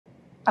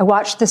I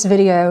watched this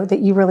video that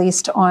you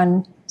released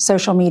on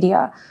social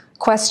media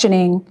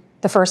questioning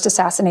the first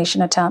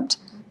assassination attempt.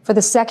 For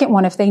the second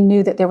one, if they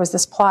knew that there was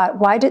this plot,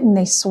 why didn't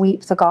they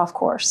sweep the golf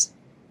course?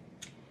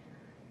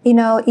 You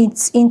know,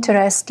 it's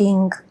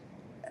interesting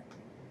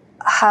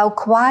how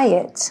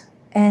quiet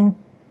and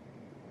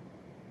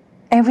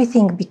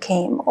everything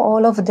became,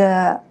 all of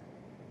the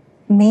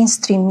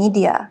mainstream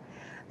media.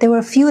 There were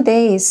a few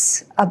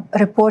days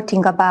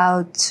reporting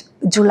about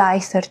July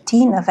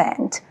 13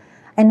 event,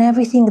 and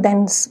everything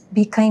then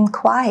became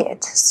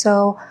quiet.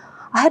 So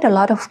I had a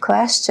lot of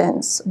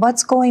questions.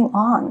 What's going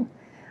on?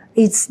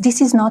 This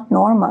is not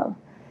normal.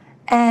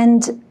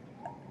 And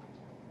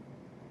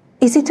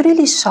is it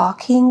really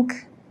shocking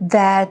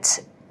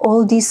that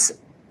all this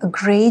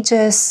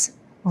egregious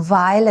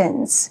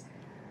violence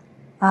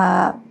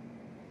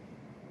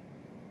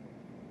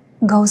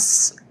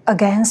goes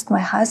against my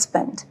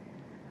husband?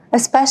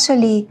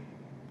 Especially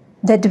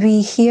that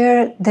we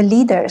hear the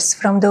leaders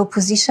from the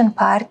opposition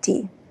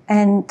party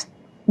and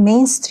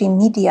mainstream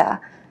media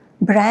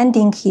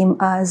branding him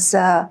as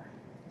a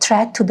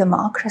threat to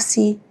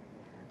democracy,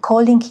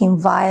 calling him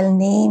vile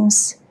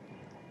names.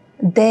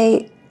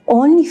 They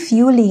only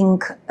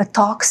fueling a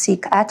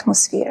toxic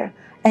atmosphere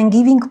and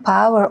giving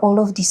power all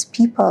of these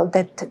people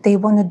that they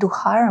want to do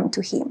harm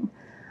to him.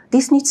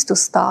 This needs to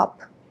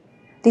stop.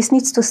 This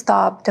needs to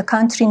stop. The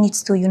country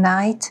needs to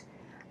unite.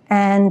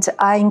 And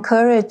I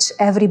encourage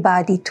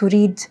everybody to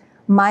read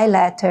my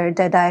letter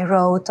that I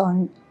wrote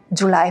on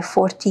July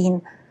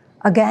 14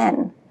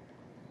 again,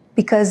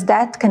 because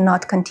that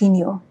cannot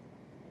continue.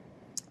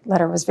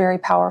 Letter was very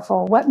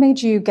powerful. What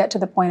made you get to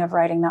the point of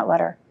writing that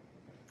letter?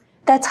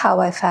 That's how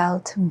I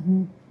felt.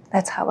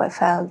 That's how I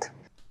felt.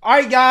 All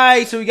right,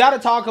 guys, so we got to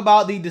talk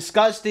about the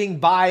disgusting,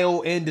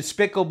 vile, and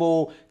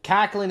despicable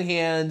cackling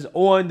hands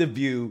on The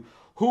View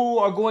who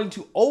are going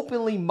to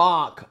openly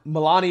mock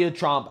Melania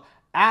Trump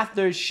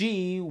after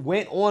she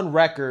went on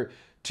record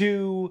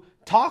to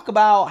talk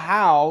about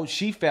how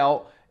she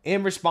felt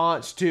in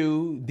response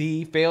to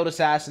the failed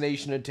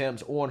assassination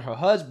attempts on her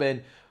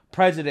husband,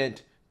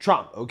 President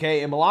Trump,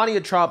 okay? And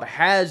Melania Trump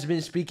has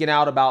been speaking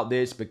out about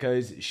this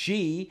because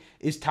she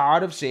is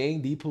tired of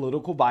seeing the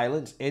political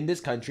violence in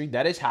this country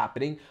that is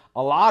happening,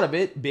 a lot of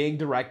it being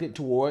directed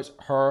towards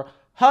her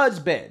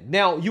husband.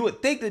 Now, you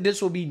would think that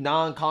this would be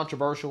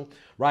non-controversial,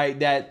 right?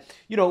 That,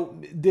 you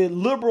know, the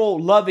liberal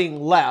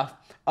loving left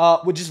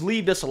would just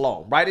leave this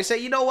alone, right? They say,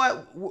 you know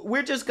what?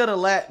 We're just going to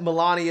let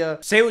Melania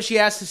say what she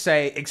has to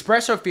say,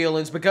 express her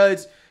feelings,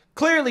 because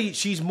clearly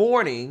she's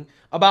mourning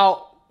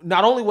about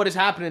not only what is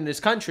happening in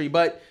this country,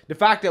 but the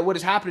fact that what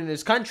is happening in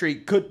this country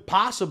could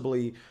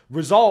possibly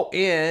result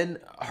in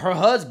her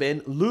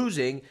husband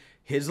losing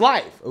his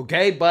life,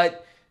 okay?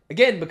 But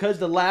again, because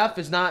the left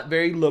is not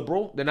very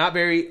liberal, they're not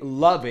very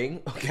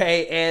loving,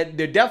 okay? And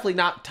they're definitely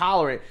not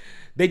tolerant.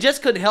 They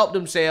just couldn't help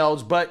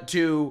themselves but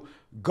to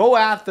go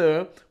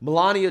after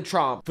Melania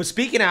Trump for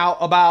speaking out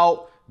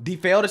about the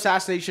failed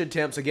assassination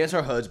attempts against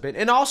her husband,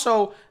 and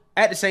also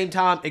at the same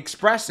time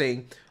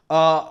expressing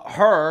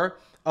her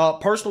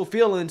personal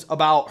feelings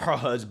about her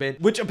husband,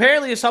 which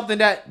apparently is something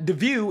that The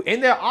View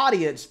and their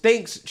audience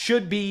thinks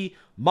should be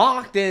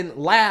mocked and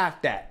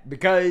laughed at.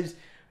 Because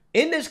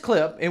in this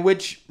clip in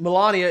which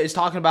Melania is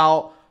talking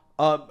about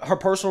her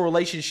personal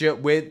relationship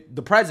with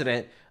the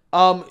president,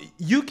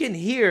 you can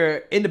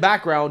hear in the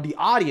background the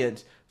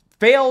audience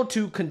failed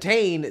to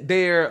contain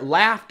their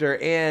laughter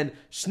and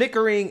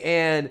snickering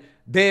and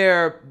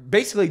their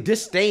basically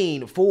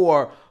disdain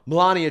for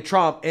Melania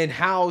Trump and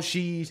how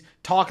she's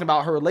talking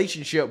about her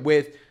relationship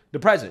with the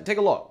president. Take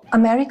a look.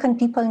 American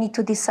people need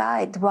to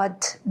decide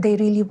what they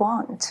really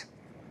want.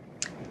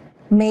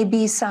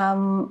 Maybe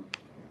some,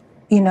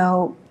 you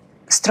know,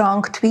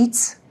 strong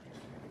tweets,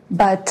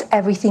 but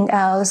everything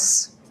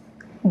else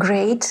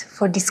great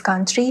for this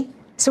country.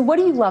 So what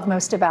do you love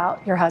most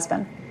about your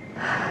husband?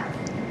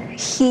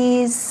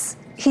 His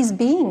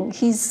being,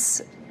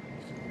 his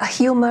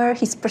humor,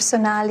 his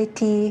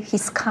personality,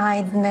 his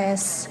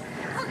kindness.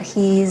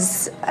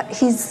 He's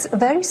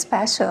very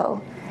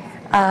special.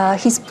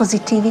 His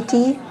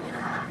positivity,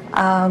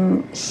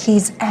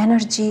 his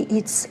energy,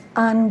 it's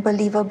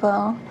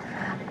unbelievable.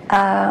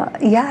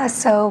 Yeah,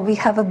 so we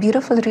have a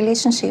beautiful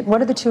relationship. What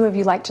do the two of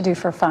you like to do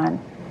for fun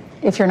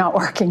if you're not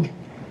working?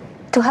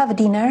 To have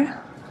dinner,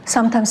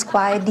 sometimes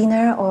quiet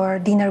dinner or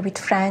dinner with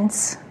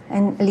friends,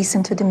 and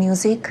listen to the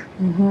music,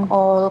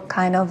 all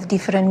kind of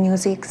different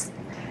musics.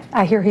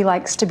 I hear he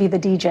likes to be the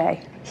DJ.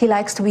 He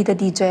likes to be the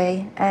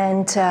DJ,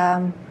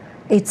 and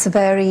it's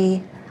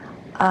very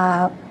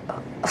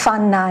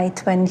fun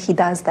night when he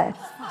does that.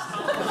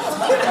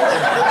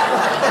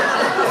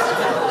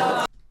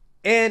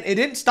 And it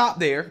didn't stop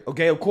there,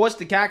 okay? Of course,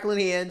 the cackling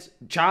hands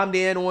chimed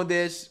in on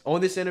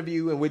this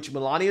interview in which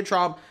Melania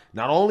Trump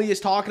not only is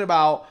talking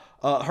about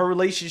her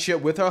relationship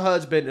with her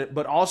husband,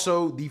 but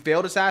also the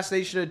failed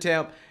assassination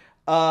attempt.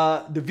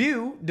 The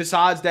View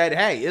decides that,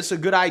 hey, it's a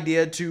good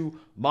idea to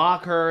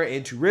mock her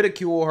and to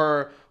ridicule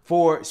her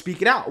for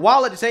speaking out.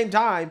 While at the same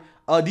time,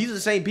 these are the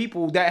same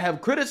people that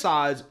have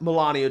criticized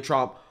Melania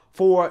Trump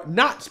for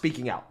not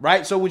speaking out,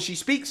 right? So when she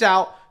speaks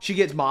out, she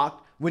gets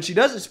mocked. When she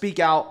doesn't speak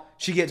out,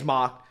 she gets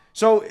mocked.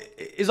 So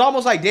it's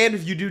almost like damned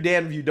if you do,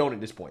 damned if you don't at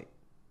this point.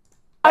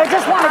 I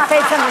just want to say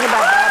something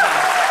about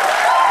Barbara.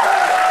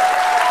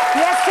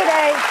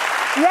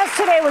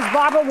 Yesterday was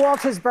Barbara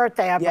Walters'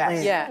 birthday, I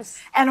believe. Yes.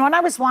 And when I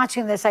was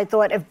watching this, I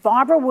thought if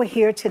Barbara were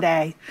here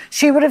today,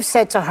 she would have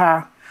said to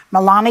her,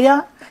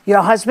 Melania,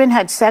 your husband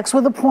had sex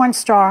with a porn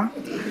star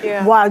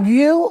while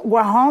you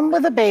were home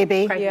with a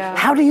baby. Yeah.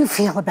 How do you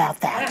feel about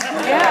that?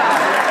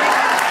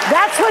 Yeah.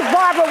 That's what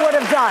Barbara would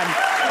have done.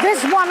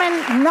 This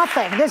woman,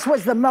 nothing. This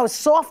was the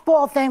most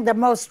softball thing, the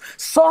most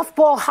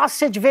softball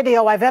hostage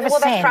video I've ever seen.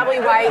 That's probably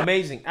why.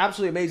 Amazing.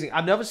 Absolutely amazing.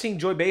 I've never seen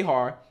Joy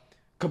Behar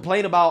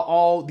complain about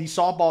all the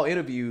softball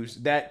interviews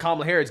that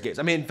Kamala Harris gets.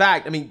 I mean, in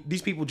fact,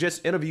 these people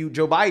just interviewed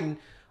Joe Biden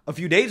a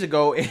few days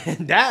ago,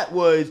 and that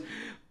was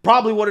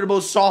probably one of the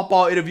most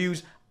softball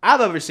interviews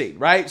I've ever seen,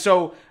 right?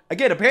 So,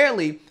 again,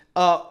 apparently,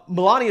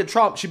 Melania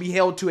Trump should be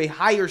held to a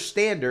higher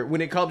standard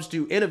when it comes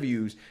to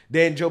interviews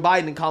than Joe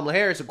Biden and Kamala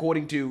Harris,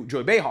 according to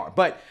Joy Behar.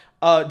 But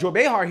Joy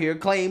Behar here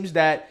claims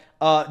that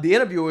the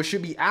interviewer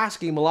should be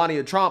asking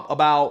Melania Trump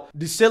about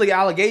the silly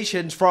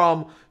allegations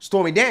from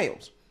Stormy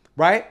Daniels,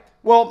 right?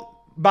 Well,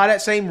 by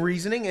that same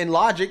reasoning and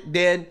logic,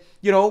 then,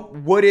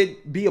 would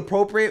it be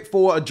appropriate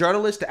for a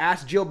journalist to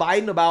ask Jill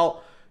Biden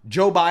about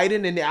Joe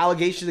Biden and the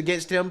allegations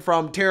against him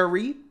from Tara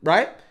Reid,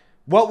 right?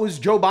 What was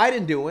Joe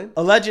Biden doing?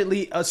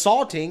 Allegedly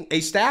assaulting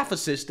a staff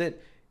assistant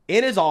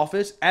in his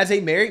office as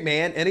a married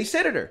man and a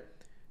senator.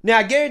 Now,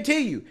 I guarantee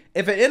you,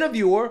 if an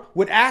interviewer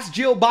would ask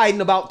Jill Biden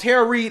about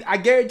Tara Reid, I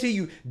guarantee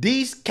you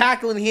these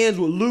cackling hens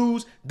would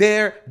lose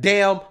their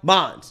damn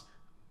minds.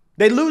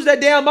 They lose their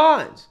damn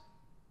minds.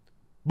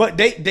 But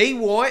they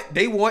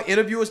want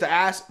interviewers to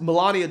ask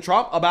Melania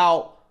Trump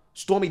about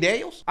Stormy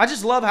Daniels. I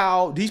just love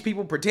how these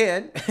people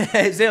pretend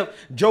as if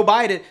Joe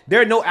Biden,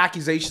 there are no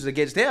accusations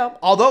against him.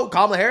 Although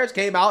Kamala Harris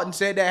came out and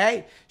said that,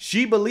 hey,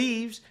 she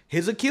believes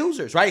his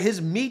accusers, right?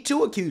 His Me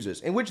Too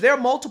accusers, in which there are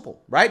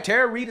multiple, right?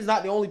 Tara Reid is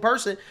not the only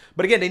person.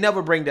 But again, they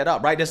never bring that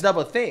up, right? That's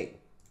never a thing.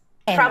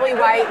 Probably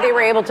why they were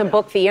able to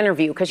book the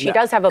interview, because she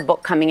does have a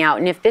book coming out.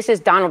 And if this is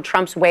Donald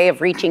Trump's way of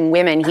reaching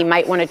women, he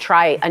might want to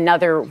try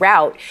another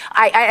route.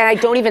 I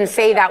don't even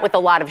say that with a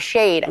lot of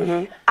shade.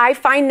 I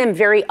find them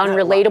very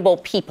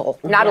unrelatable people.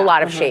 Not a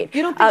lot of shade.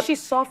 You don't think she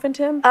softened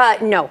him?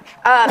 No.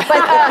 So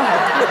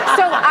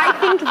I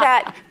think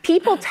that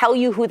people tell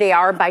you who they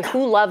are by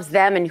who loves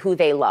them and who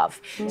they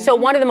love. So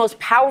one of the most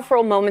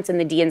powerful moments in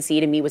the DNC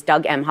to me was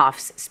Doug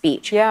Emhoff's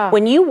speech. Yeah.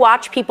 When you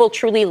watch people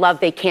truly love,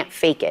 they can't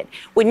fake it.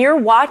 When you're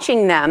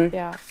watching them,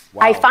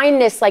 I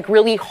find this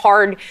really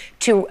hard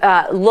to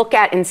look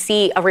at and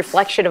see a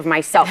reflection of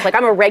myself.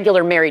 I'm a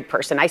regular married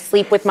person. I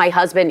sleep with my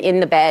husband in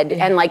the bed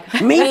and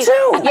Me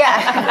too.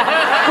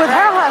 Yeah. With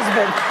her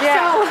husband. Yeah.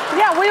 So,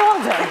 yeah, we all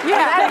do.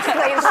 Yeah. That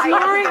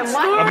explains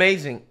why.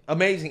 Amazing.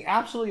 Amazing.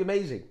 Absolutely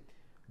amazing.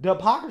 The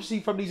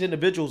hypocrisy from these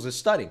individuals is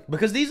stunning,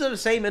 because these are the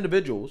same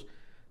individuals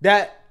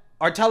that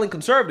are telling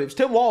conservatives.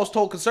 Tim Walz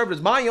told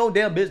conservatives, mind your own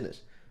damn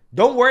business.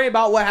 Don't worry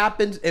about what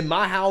happens in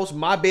my house,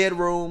 my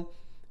bedroom,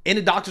 in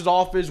the doctor's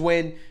office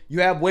when you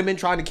have women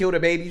trying to kill their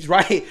babies,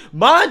 right?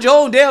 Mind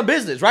your own damn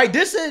business, right?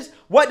 This is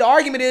what the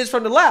argument is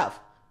from the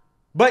left.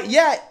 But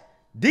yet,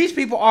 these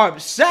people are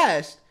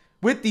obsessed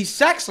with the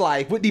sex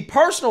life, with the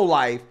personal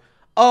life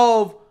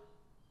of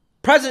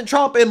President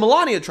Trump and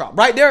Melania Trump,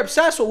 right? They're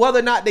obsessed with whether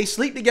or not they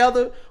sleep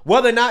together,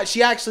 whether or not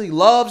she actually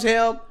loves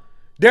him.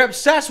 They're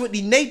obsessed with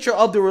the nature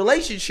of the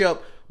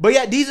relationship, but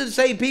yet these are the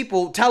same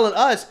people telling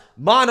us,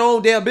 mind our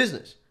own damn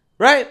business,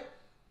 right?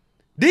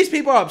 These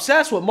people are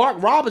obsessed with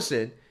Mark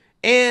Robinson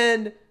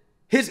and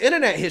his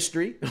internet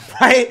history,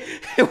 right?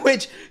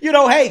 Which,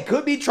 hey,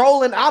 could be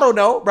trolling. I don't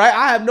know, right?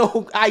 I have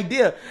no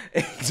idea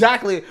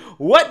exactly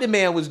what the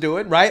man was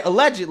doing, right?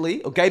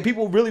 Allegedly, okay?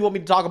 People really want me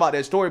to talk about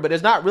that story, but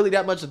there's not really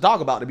that much to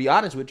talk about, to be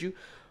honest with you.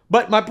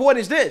 But my point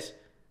is this.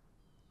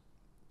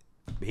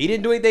 He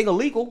didn't do anything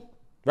illegal,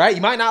 right?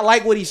 You might not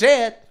like what he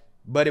said,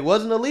 but it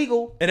wasn't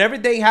illegal. And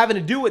everything having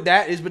to do with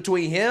that is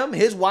between him,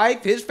 his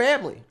wife, his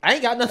family. I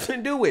ain't got nothing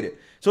to do with it.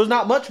 So it's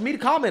not much for me to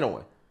comment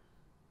on.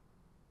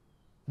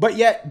 But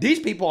yet, these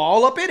people are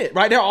all up in it,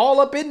 right? They're all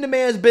up in the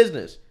man's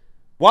business.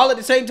 While at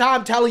the same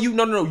time telling you,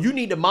 no, you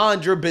need to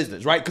mind your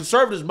business, right?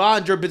 Conservatives,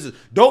 mind your business.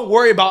 Don't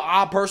worry about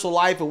our personal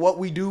life and what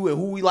we do and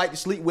who we like to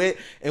sleep with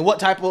and what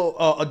type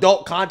of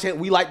adult content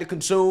we like to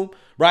consume,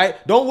 right?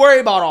 Don't worry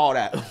about all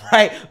that,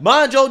 right?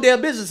 Mind your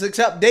damn business,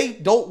 except they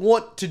don't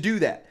want to do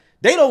that.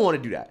 They don't want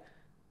to do that.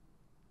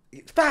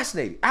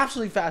 Fascinating.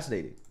 Absolutely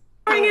fascinating.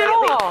 At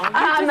all.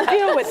 You just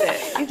deal with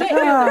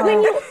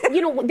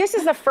it. This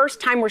is the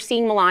first time we're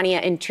seeing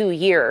Melania in 2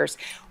 years.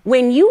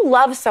 When you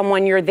love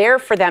someone, you're there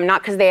for them,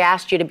 not because they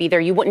asked you to be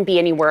there. You wouldn't be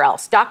anywhere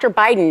else. Dr.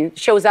 Biden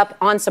shows up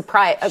on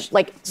surprising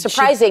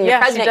the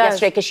president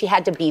yesterday because she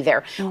had to be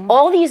there.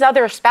 All these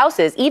other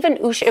spouses, even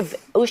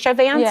Usha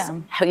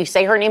Vance, how you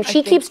say her name,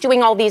 she keeps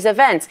doing all these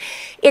events.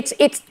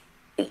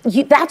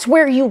 that's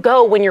where you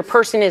go when your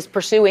person is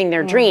pursuing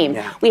their dream.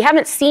 Yeah. We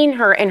haven't seen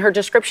her, and her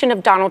description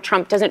of Donald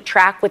Trump doesn't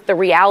track with the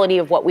reality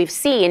of what we've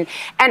seen.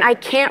 And I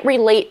can't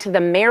relate to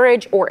the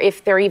marriage or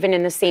if they're even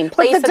in the same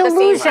place at the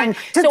same time.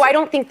 So I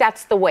don't think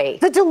that's the way.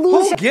 The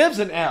delusion. Who gives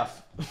an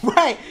F?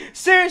 Right?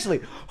 Seriously.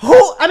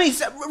 I mean,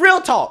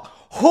 real talk.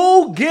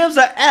 Who gives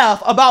a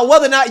F about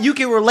whether or not you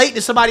can relate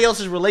to somebody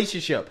else's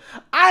relationship?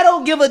 I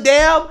don't give a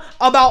damn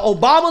about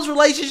Obama's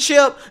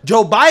relationship,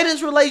 Joe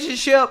Biden's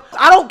relationship.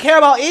 I don't care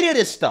about any of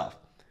this stuff,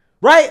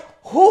 right?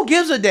 Who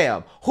gives a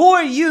damn? Who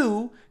are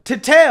you to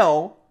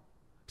tell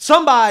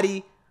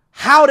somebody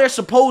how they're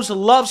supposed to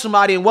love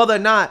somebody and whether or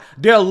not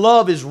their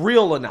love is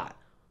real or not?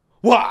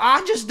 Well,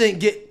 I just didn't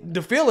get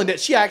the feeling that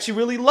she actually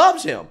really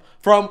loves him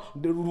from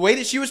the way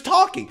that she was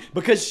talking,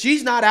 because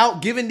she's not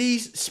out giving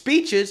these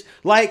speeches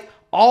like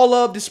all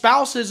of the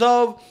spouses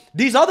of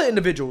these other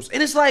individuals.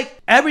 And it's like,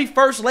 every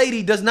first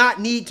lady does not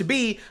need to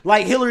be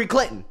like Hillary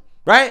Clinton,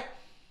 right?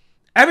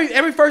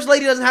 Every first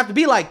lady doesn't have to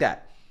be like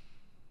that.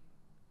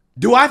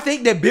 Do I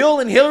think that Bill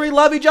and Hillary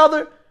love each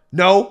other?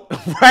 No,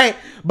 right?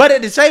 But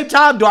at the same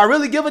time, do I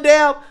really give a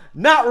damn?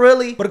 Not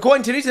really. But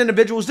according to these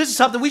individuals, this is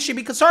something we should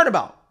be concerned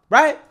about,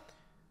 right?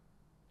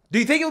 Do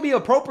you think it would be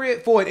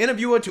appropriate for an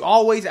interviewer to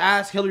always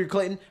ask Hillary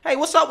Clinton, hey,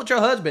 what's up with your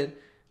husband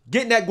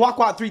getting that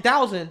Guac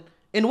 3000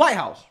 in the White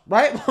House,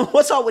 right?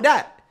 What's up with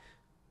that?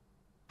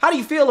 How do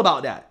you feel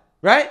about that,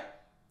 right?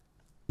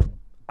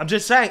 I'm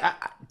just saying,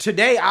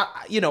 today,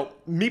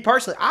 me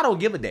personally, I don't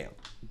give a damn.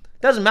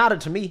 Doesn't matter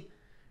to me,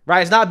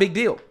 right? It's not a big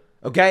deal,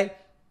 okay?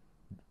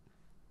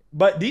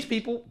 But these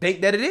people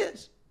think that it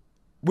is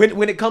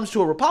when it comes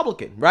to a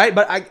Republican, right?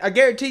 But I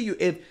guarantee you,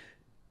 if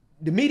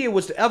the media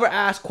was to ever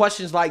ask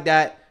questions like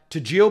that to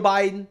Joe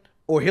Biden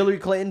or Hillary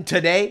Clinton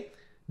today,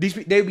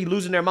 they'd be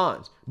losing their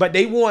minds. But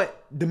they want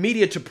the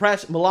media to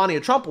press Melania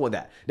Trump on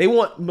that. They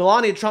want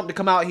Melania Trump to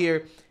come out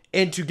here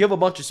and to give a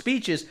bunch of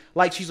speeches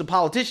like she's a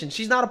politician.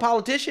 She's not a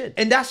politician,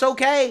 and that's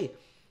okay.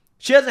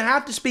 She doesn't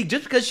have to speak.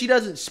 Just because she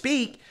doesn't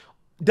speak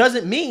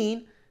doesn't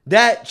mean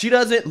that she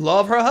doesn't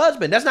love her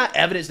husband. That's not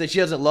evidence that she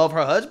doesn't love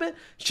her husband.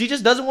 She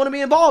just doesn't want to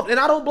be involved, and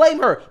I don't blame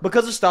her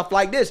because of stuff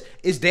like this.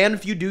 It's damned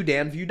if you do,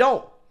 damned if you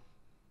don't.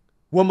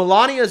 When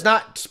Melania is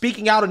not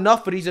speaking out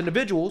enough for these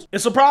individuals,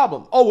 it's a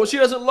problem. Oh, well, she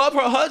doesn't love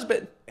her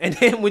husband. And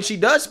then when she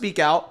does speak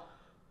out,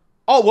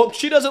 oh, well,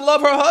 she doesn't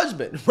love her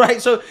husband, right?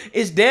 So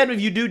it's damned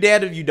if you do,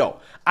 damned if you don't.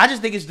 I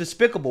just think it's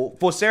despicable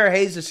for Sarah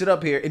Hayes to sit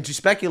up here and to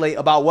speculate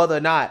about whether or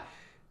not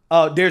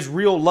there's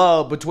real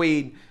love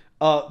between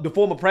the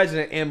former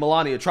president and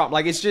Melania Trump.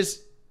 Like, it's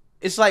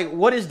like,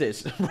 what is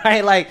this,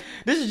 right? Like,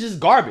 this is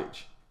just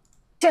garbage.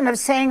 Of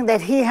saying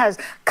that he has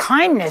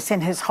kindness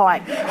in his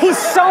heart. He's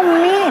so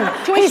mean.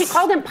 Joyce, she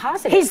called him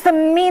positive. He's the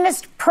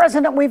meanest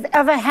president we've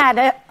ever had.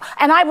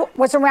 And I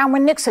was around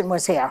when Nixon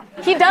was here.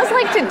 He does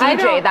like to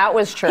DJ, that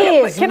was true. He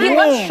is He mean.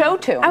 loves show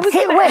tunes.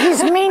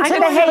 He's mean to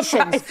the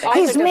Haitians.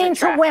 He's mean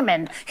to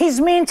women. He's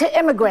mean to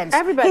immigrants.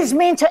 Everybody. He's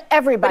mean to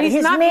everybody.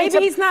 He's not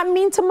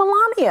mean to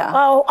Melania.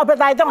 Oh,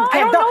 but I don't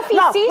care. I don't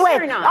know if he sees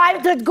her or not. I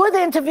did good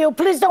interview.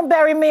 Please don't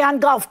bury me on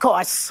golf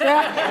course.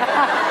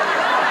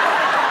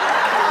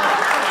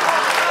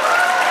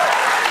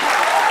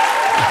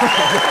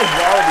 What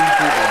is all these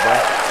people, bro?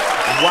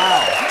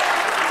 Wow.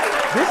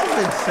 This is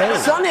insane.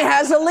 Sonny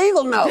has a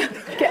legal note.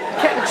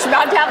 She's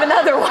about to have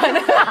another one.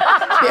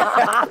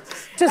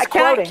 Just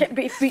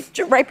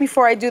quoting. Right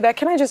before I do that,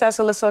 can I just ask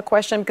Alyssa a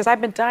question? Because I've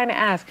been dying to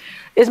ask.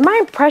 Is my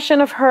impression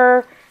of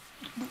her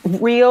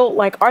real?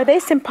 Like, are they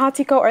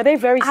simpatico? Are they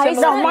very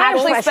similar? I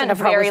actually spent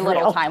very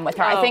little time with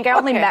her. I think I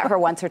only met her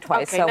once or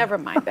twice. Okay, so never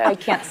mind that. I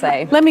can't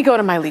say. Let me go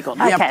to my legal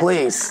note. Yeah,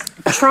 please.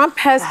 Trump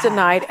has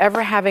denied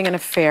ever having an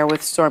affair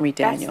with Stormy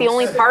Daniels. That's the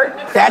only part.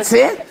 That's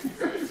it?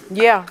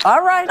 Yeah.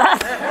 All right.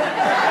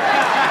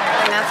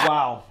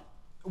 Wow.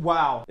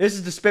 Wow. This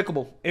is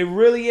despicable. It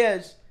really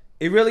is.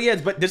 It really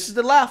is. But this is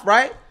the left,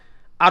 right?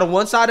 Out of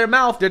one side of their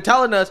mouth, they're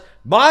telling us,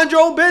 mind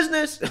your own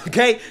business,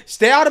 okay?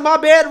 Stay out of my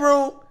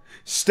bedroom.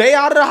 Stay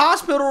out of the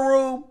hospital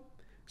room.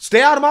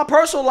 Stay out of my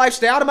personal life.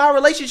 Stay out of my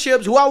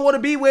relationships, who I want to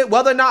be with,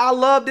 whether or not I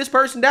love this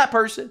person, that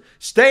person.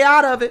 Stay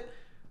out of it.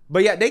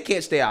 But yet they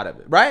can't stay out of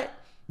it, right?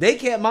 They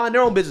can't mind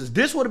their own business.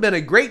 This would have been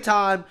a great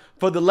time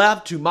for the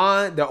left to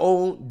mind their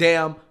own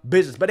damn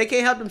business, but they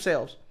can't help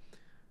themselves.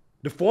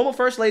 The former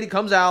first lady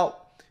comes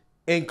out,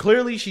 and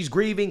clearly she's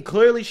grieving.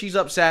 Clearly she's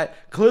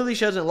upset. Clearly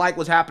she doesn't like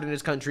what's happening in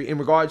this country in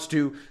regards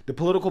to the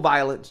political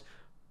violence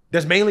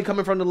that's mainly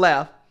coming from the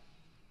left.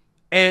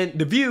 And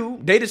The View,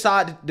 they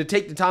decide to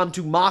take the time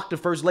to mock the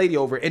first lady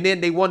over it, and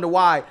then they wonder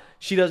why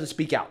she doesn't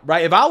speak out,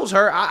 right? If I was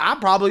her, I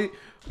probably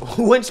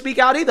wouldn't speak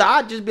out either.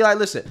 I'd just be like,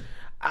 listen,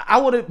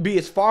 I want to be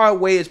as far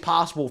away as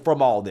possible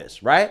from all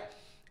this, right?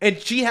 And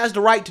she has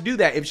the right to do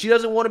that. If she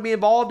doesn't want to be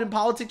involved in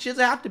politics, she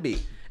doesn't have to be.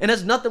 And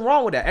there's nothing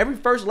wrong with that. Every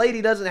first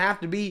lady doesn't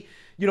have to be,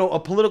 a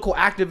political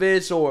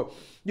activist or,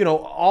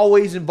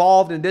 always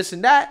involved in this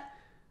and that.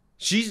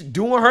 She's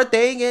doing her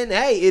thing, and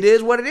hey, it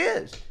is what it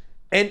is.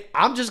 And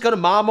I'm just going to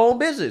mind my own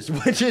business,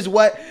 which is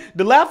what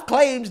the left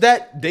claims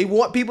that they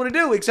want people to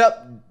do,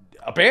 except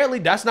apparently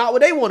that's not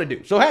what they want to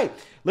do. So, hey,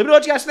 Let me know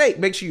what you guys think.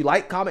 Make sure you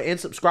like, comment, and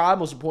subscribe.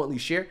 Most importantly,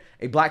 share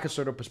a Black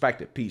conservative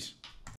perspective. Peace.